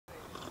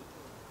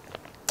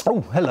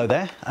Oh, hello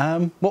there.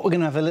 What we're going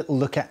to have a little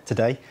look at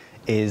today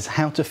is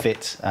how to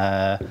fit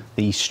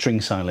these string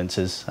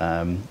silencers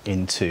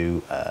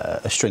into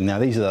a string. Now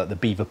these are the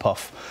Beaver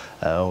Puff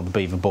or the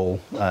Beaver Ball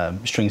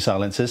string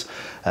silencers.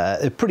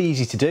 They're pretty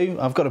easy to do.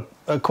 I've got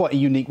a quite a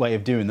unique way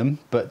of doing them,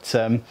 but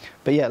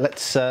yeah,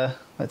 let's have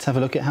a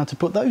look at how to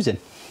put those in.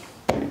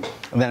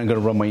 And then I'm going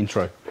to run my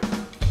intro.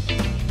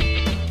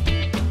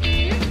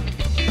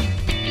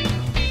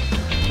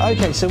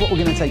 Okay, so what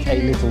we're going to take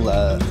a little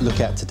look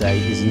at today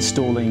is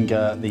installing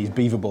these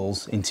Beaver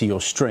balls into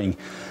your string.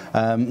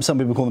 Some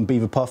people call them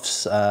Beaver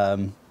Puffs.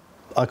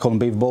 I call them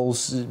Beaver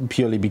balls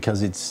purely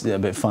because it's a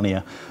bit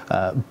funnier.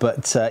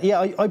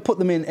 Yeah, I put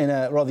them in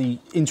a rather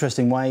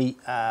interesting way.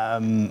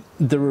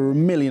 There are a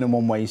million and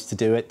one ways to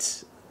do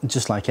it,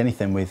 just like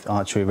anything with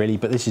archery really,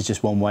 but this is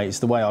just one way. It's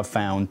the way I've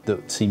found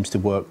that seems to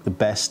work the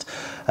best.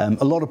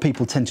 A lot of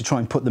people tend to try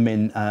and put them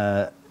in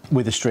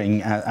with a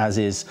string as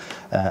is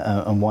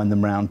and wind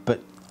them round,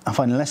 but I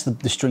find unless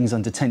the string's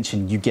under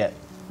tension, you get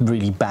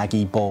really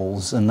baggy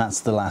balls, and that's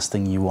the last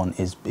thing you want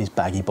is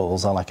baggy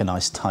balls. I like a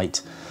nice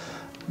tight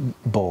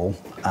ball.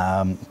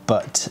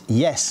 But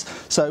yes,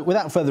 so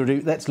without further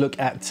ado, let's look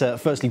at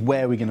firstly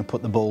where we're going to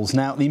put the balls.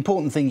 Now the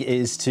important thing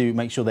is to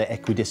make sure they're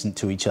equidistant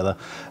to each other.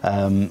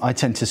 I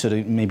tend to sort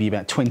of maybe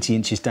about 20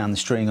 inches down the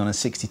string on a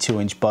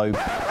 62-inch bow.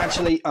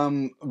 Actually,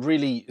 I'm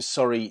really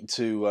sorry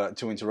to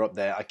interrupt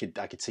there. I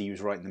could see you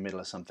was right in the middle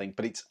of something,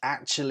 but it's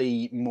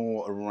actually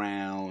more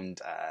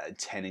around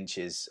 10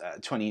 inches.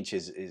 20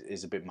 inches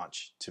is a bit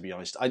much, to be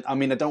honest. I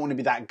mean, I don't want to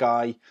be that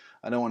guy.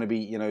 I don't want to be,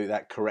 you know,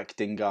 that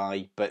correcting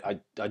guy, but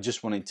I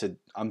just wanted to,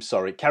 I'm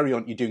sorry, carry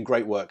on, you're doing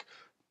great work.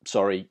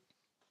 Sorry,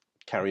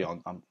 carry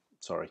on, I'm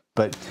sorry.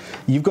 But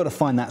you've got to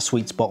find that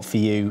sweet spot for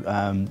you.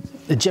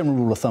 The general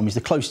rule of thumb is the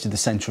closer to the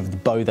center of the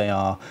bow they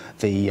are,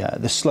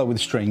 the slower the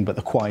string, but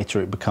the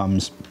quieter it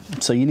becomes.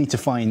 So you need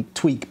to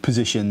tweak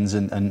positions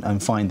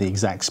and find the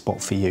exact spot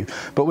for you.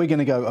 But we're going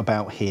to go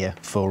about here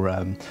for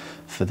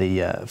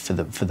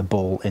the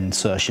ball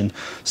insertion.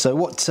 So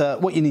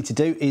what you need to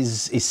do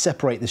is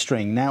separate the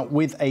string. Now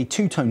with a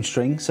two-tone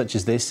string such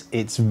as this,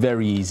 it's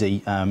very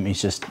easy.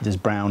 It's just there's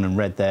brown and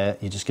red there.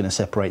 You're just going to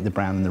separate the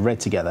brown and the red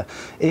together.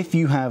 If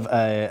you have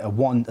a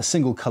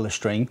single color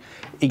string,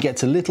 it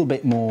gets a little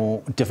bit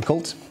more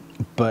difficult,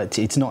 but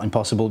it's not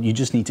impossible. You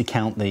just need to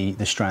count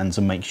the strands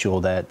and make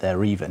sure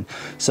they're even.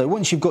 So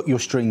once you've got your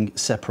string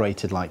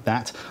separated like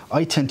that,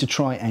 I tend to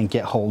try and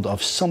get hold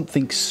of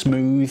something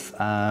smooth.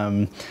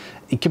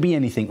 It could be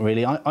anything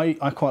really.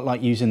 I quite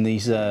like using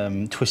these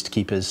twist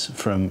keepers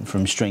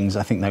from strings.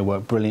 I think they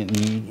work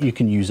brilliantly. You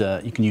can use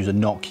a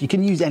knock. You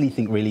can use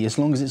anything really, as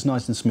long as it's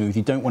nice and smooth.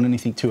 You don't want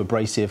anything too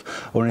abrasive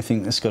or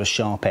anything that's got a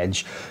sharp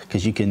edge,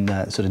 because you can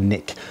sort of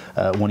nick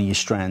one of your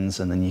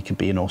strands and then you could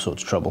be in all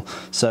sorts of trouble.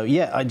 So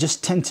yeah, I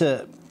just tend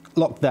to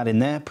lock that in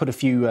there, put a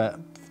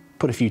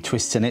few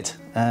twists in it.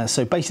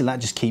 So basically that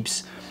just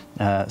keeps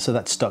so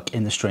that's stuck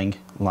in the string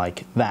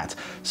like that.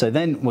 So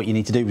then what you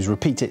need to do is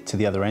repeat it to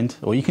the other end,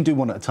 or you can do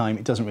one at a time,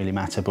 it doesn't really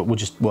matter, but we'll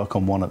just work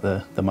on one at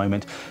the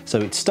moment. So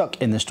it's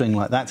stuck in the string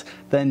like that.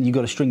 Then you've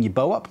got to string your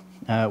bow up,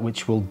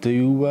 which we'll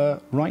do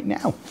right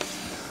now.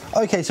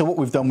 Okay, so what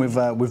we've done,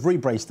 we've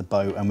rebraced the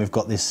bow, and we've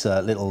got this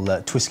little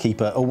twist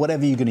keeper, or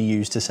whatever you're going to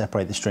use to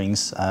separate the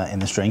strings in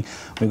the string.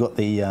 We've got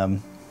the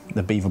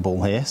Beaver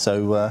ball here,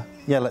 so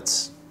yeah,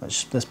 let's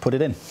put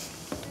it in.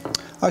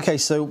 Okay,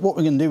 so what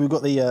we're going to do, we've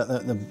got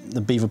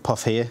the Beaver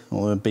Puff here,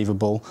 or the Beaver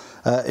ball.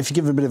 If you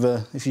give it a bit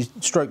of if you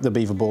stroke the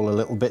Beaver ball a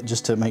little bit,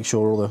 just to make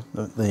sure all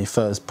the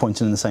fur's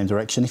pointing in the same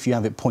direction. If you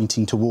have it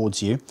pointing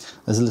towards you,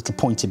 there's a little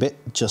pointy bit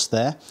just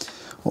there.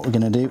 What we're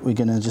going to do, we're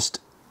going to just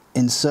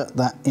insert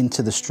that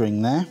into the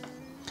string there.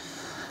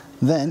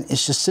 Then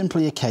it's just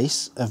simply a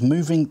case of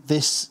moving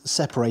this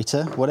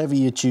separator, whatever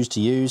you choose to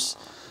use,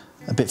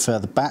 a bit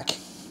further back.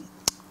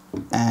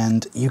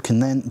 And you can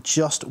then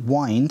just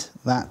wind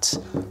that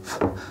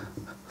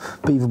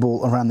Beaver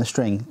ball around the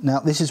string. Now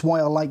this is why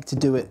I like to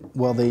do it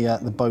while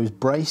the bow's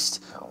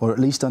braced, or at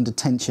least under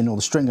tension, or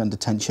the string under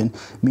tension.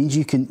 It means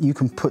you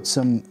can put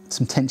some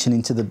tension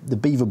into the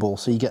Beaver ball,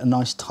 so you get a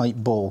nice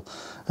tight ball.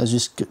 As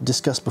just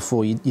discussed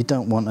before, you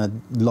don't want a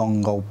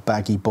long old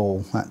baggy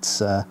ball.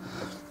 That's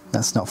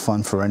not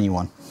fun for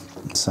anyone.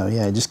 So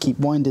yeah, just keep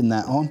winding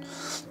that on,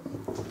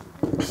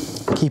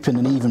 keeping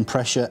an even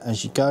pressure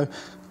as you go.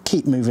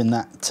 Keep moving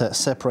that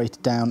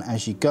separator down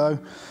as you go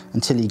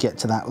until you get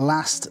to that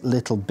last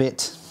little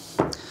bit.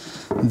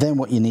 Then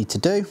what you need to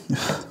do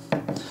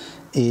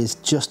is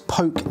just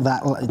poke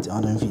that, I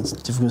don't know if it's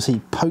difficult to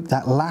see, poke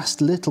that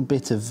last little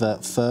bit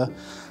of fur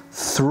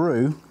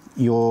through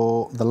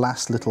the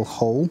last little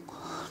hole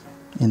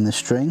in the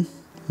string.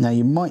 Now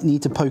you might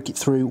need to poke it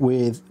through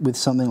with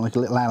something like a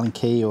little Allen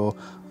key, or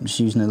I'm just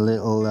using a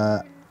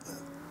little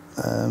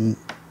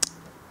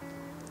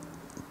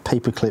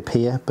paper clip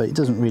here, but it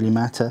doesn't really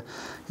matter.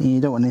 You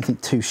don't want anything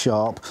too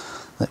sharp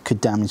that could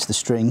damage the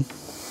string.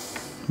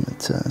 But,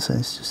 so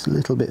it's just a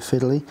little bit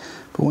fiddly,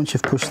 but once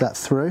you've pushed that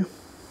through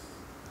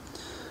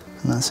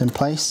and that's in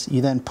place,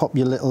 you then pop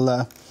your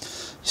little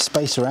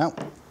spacer out,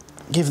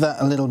 give that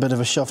a little bit of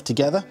a shove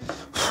together,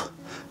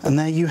 And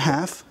there you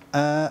have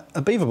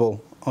a beaver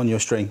ball on your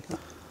string.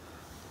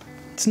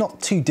 It's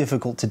not too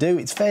difficult to do,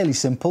 it's fairly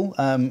simple.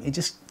 It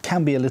just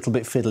can be a little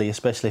bit fiddly,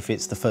 especially if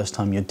it's the first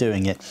time you're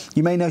doing it.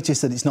 You may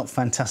notice that it's not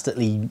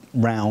fantastically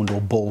round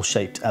or ball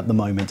shaped at the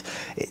moment.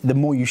 The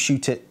more you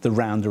shoot it, the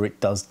rounder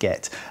it does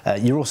get.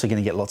 You're also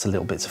going to get lots of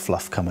little bits of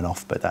fluff coming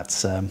off, but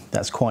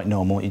that's quite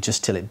normal,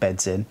 just till it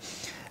beds in.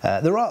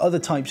 There are other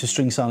types of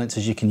string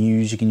silencers you can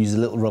use. You can use the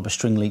little rubber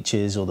string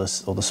leeches or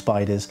the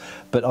spiders,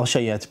 but I'll show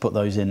you how to put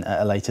those in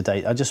at a later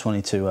date. I just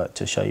wanted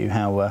to show you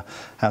how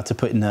to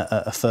put in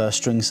a fir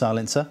string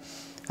silencer.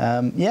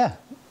 Yeah,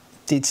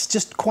 it's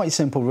just quite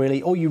simple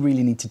really. All you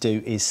really need to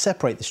do is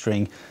separate the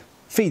string,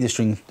 feed the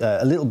string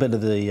a little bit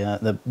of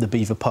the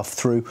beaver puff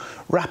through,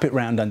 wrap it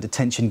round under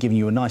tension, giving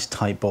you a nice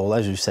tight ball.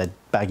 As we've said,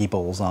 baggy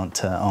balls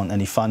aren't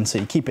any fun, so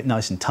you keep it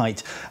nice and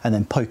tight and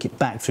then poke it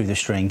back through the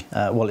string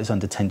while it's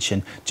under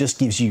tension. Just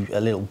gives you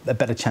a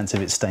better chance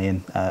of it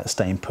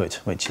staying put,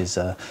 which is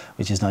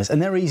nice.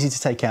 And they're easy to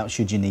take out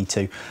should you need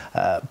to.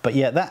 But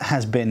yeah, that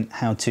has been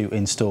how to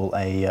install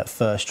a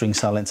fir string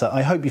silencer.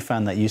 I hope you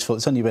found that useful.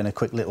 It's only been a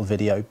quick little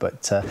video,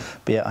 but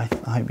yeah,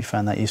 I hope you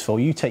found that useful.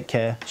 You take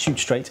care, shoot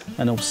straight,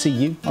 and I'll see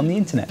you on the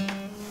internet.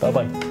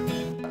 Bye-bye.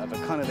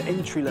 Kind of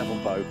entry-level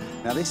bow.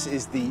 Now this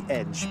is the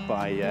Edge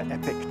by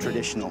Epic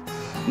Traditional.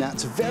 Now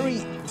it's a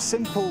very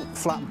simple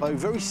flat bow,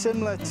 very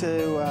similar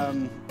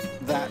to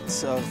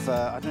that of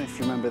I don't know if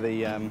you remember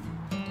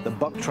the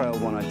Buck Trail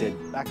one I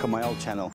did back on my old channel.